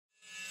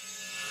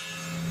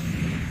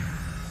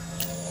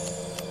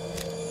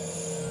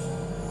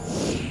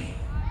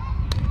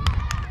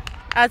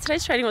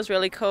Today's training was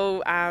really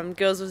cool.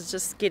 Girls was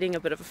just getting a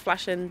bit of a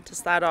flush in to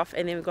start off,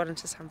 and then we got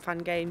into some fun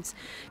games,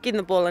 getting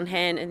the ball in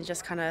hand and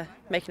just kind of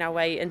making our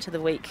way into the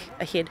week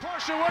ahead.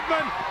 Portia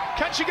Woodman,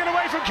 can she get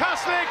away from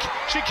Kaslik?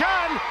 She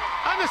can,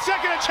 and the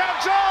second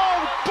attempt,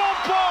 oh,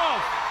 bump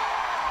off!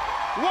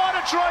 What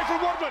a try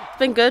from Woodman! It's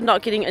been good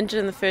not getting injured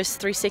in the first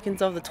 3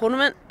 seconds of the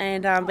tournament,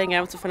 and being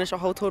able to finish a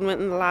whole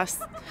tournament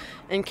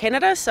in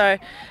Canada. So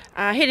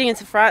heading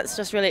into France,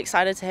 just really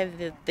excited to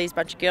have these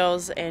bunch of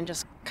girls, and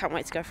just can't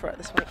wait to go for it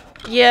this week.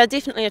 Yeah,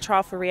 definitely a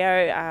trial for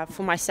Rio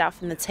for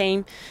myself and the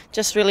team.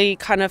 Just really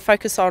kind of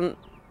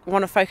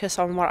want to focus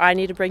on what I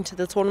need to bring to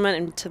the tournament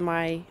and to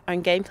my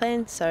own game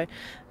plan. So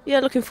yeah,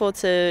 looking forward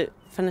to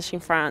finishing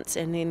France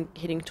and then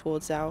heading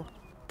towards our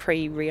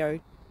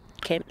pre-Rio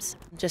camps.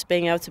 Just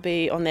being able to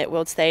be on that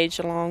world stage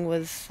along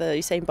with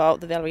Usain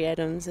Bolt, the Valerie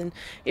Adams and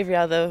every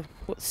other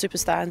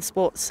superstar in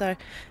sports. So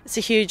it's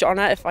a huge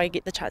honour if I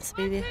get the chance to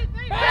be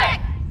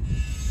there.